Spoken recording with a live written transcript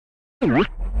Cubic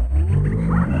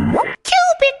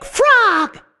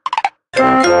frog!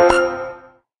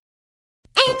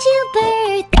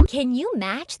 EduBirthday! Can you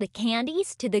match the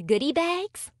candies to the goodie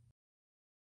bags?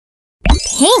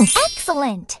 Pink.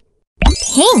 Excellent!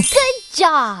 Pink. Good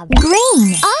job!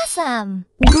 Green. Awesome!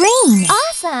 Green.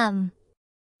 Awesome!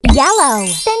 Yellow.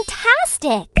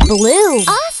 Fantastic! Blue.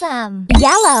 Awesome!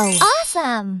 Yellow.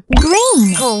 Awesome!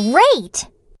 Green. Great!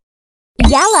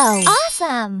 Yellow.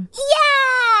 Awesome!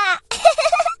 Yeah!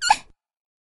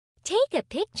 Take a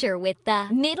picture with the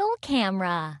middle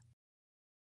camera.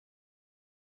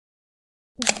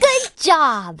 Good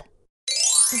job!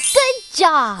 Good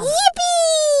job!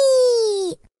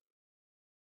 Yippee!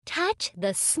 Touch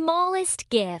the smallest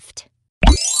gift.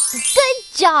 Good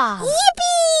job!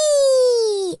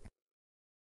 Yippee!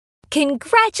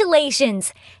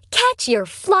 Congratulations! Catch your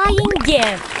flying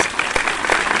gift!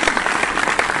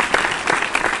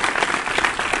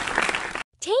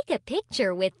 Take a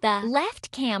picture with the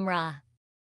left camera.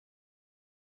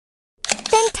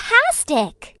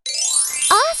 Fantastic!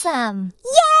 Awesome!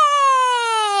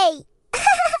 Yay!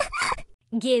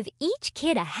 Give each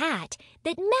kid a hat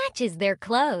that matches their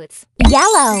clothes.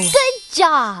 Yellow. Good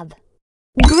job!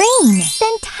 Green.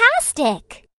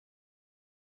 Fantastic!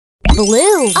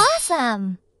 Blue.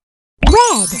 Awesome!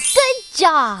 Red. Good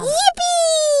job!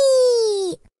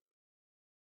 Yippee!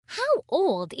 How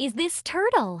old is this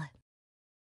turtle?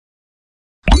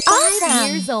 Awesome. 5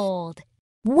 years old.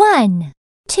 1,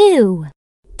 2,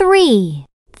 3,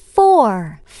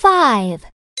 4, 5.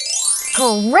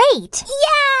 Great!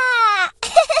 Yeah!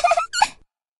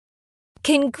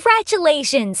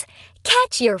 Congratulations!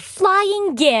 Catch your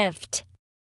flying gift!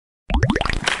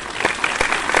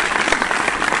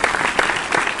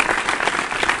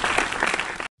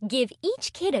 Give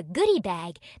each kid a goodie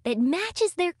bag that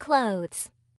matches their clothes.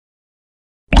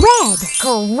 Red.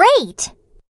 Great!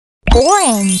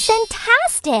 Orange.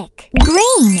 Fantastic!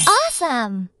 Green.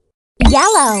 Awesome!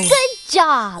 Yellow. Good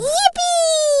job!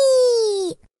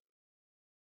 Yippee!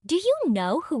 Do you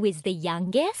know who is the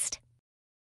youngest?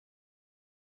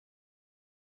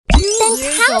 2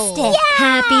 years old. Fantastic.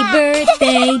 Happy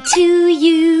birthday to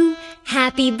you!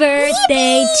 Happy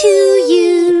birthday to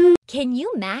you! Can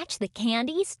you match the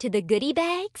candies to the goodie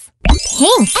bags?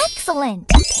 Pink. Excellent!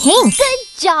 Pink. Good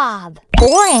job!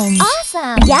 Orange.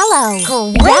 Awesome! Yellow.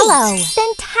 Great! Yellow.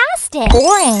 Fantastic!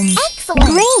 Orange. Excellent!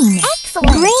 Green.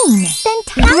 Excellent! Green.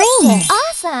 Fantastic! Green.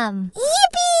 Awesome!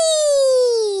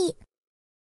 Yippee!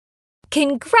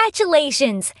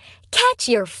 Congratulations! Catch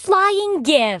your flying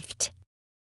gift!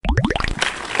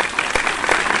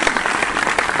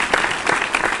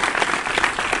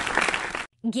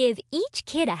 Give each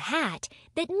kid a hat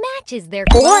that matches their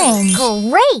clothes. Orange.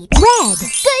 Great! Red.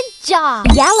 Good job!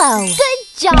 Yellow. Good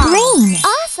job! Green.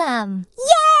 Awesome!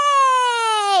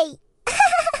 Yay!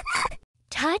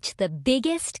 Touch the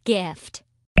biggest gift.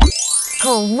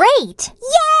 Great!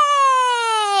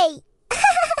 Yay!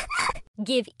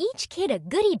 Give each kid a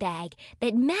goodie bag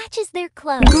that matches their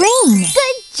clothes. Green.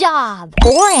 Good job!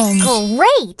 Orange.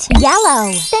 Great!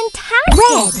 Yellow. Fantastic!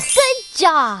 Red. Good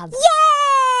job!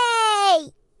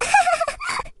 Yay!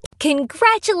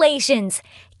 Congratulations!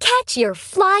 Catch your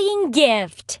flying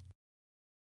gift!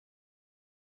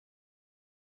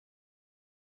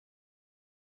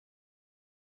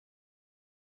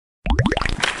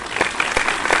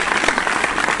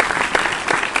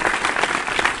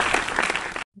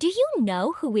 Do you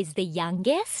know who is the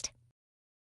youngest?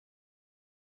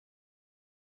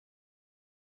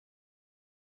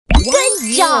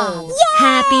 Good job! Yay!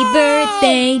 Happy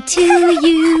birthday to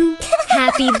you!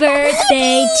 Happy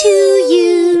birthday to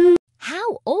you!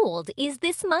 How old is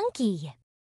this monkey?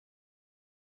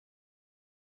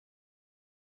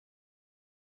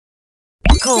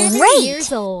 7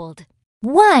 years old.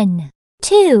 1,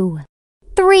 2,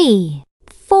 3,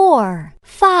 4,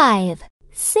 5,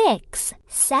 6,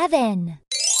 7.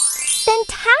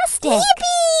 Fantastic!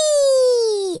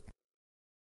 Yippee!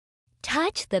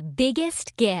 Touch the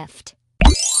biggest gift.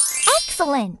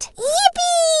 Excellent!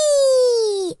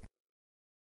 Yippee!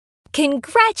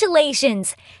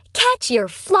 Congratulations! Catch your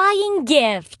flying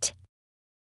gift!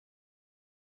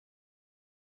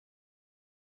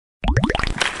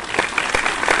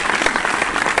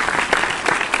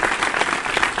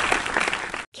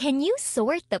 Can you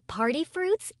sort the party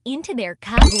fruits into their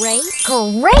cups? Great!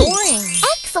 Orange!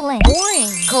 Excellent!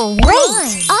 Orange! Great!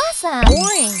 Lime. Awesome!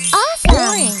 Orange! Awesome!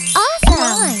 Orange. Awesome!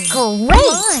 Lime.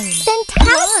 Great! Lime.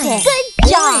 Fantastic! Lime. Good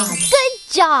job! Orange. Good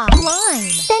job! Lime.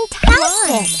 Fantastic!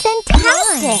 Lime.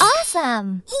 Fantastic! Lime. Awesome!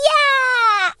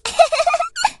 Yeah!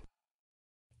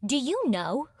 Do you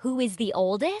know who is the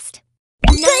oldest?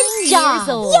 9 job. years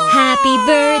old. Happy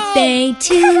birthday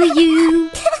to you.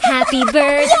 Happy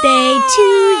birthday to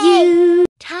you.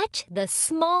 Touch the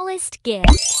smallest gift.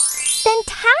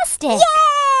 Fantastic!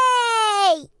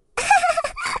 Yay!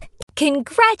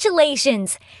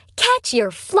 Congratulations! Catch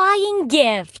your flying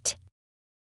gift.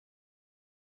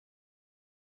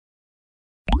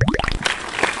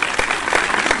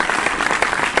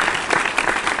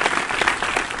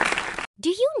 Do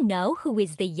you know who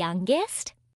is the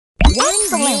youngest?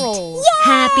 1 year old.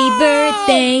 Happy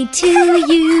birthday to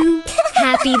you.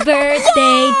 Happy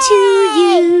birthday to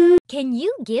you. Can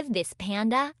you give this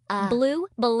panda a blue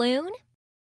balloon?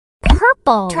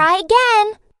 Purple. Try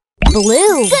again.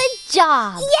 Blue. Good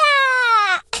job.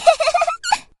 Yeah!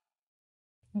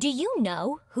 Do you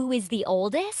know who is the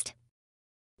oldest?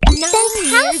 9 years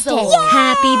Fantastic. old. Yay!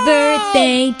 Happy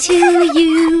birthday to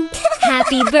you.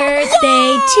 Happy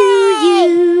birthday to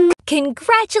you.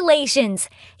 Congratulations!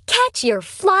 Catch your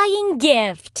flying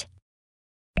gift.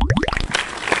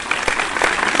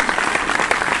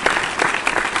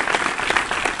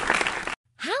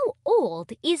 How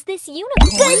old is this unicorn?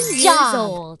 Good Years job.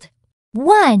 old.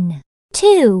 1,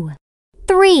 2,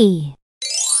 3.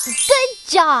 Good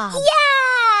job.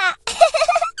 Yeah!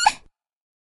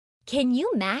 Can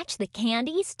you match the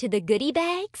candies to the goodie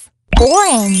bags?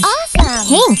 Orange. Awesome.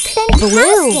 Pink.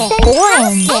 Blue. Fantastic.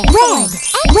 Orange. Red.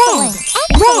 Excellent.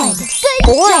 Red.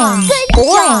 Good Orange. job. Good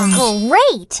Orange. job.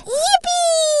 Great.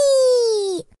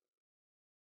 Yippee!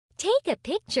 Take a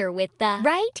picture with the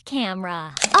right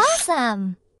camera.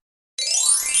 Awesome.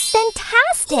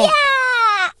 Fantastic.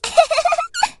 Yeah!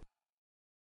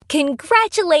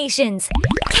 Congratulations!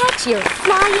 Catch your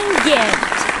flying gift.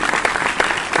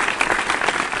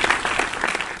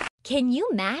 Can you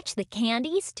match the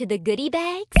candies to the goodie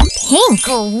bags? Pink.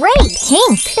 Great.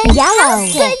 Pink. Yellow.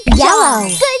 Good Yellow.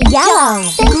 job. Good Yellow.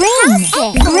 job. Green.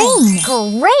 Fantastic. Green.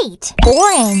 Great.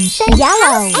 Orange.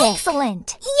 Yellow.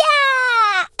 Excellent.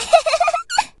 Yeah!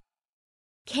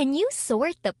 Can you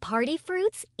sort the party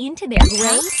fruits into their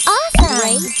cups?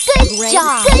 Awesome. Good Great.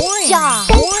 job. Orange. Good job.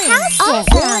 Fantastic.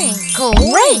 Awesome.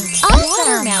 Great.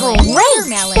 Awesome. Watermelon. Great.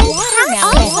 Watermelon.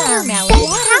 Fantastic. Watermelon.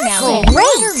 Awesome. Watermelon.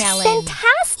 Great. Watermelon.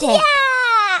 Fantastic.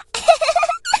 Yeah!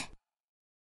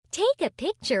 Take a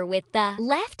picture with the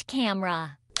left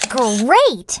camera.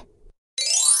 Great.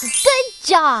 Good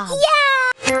job. Yeah!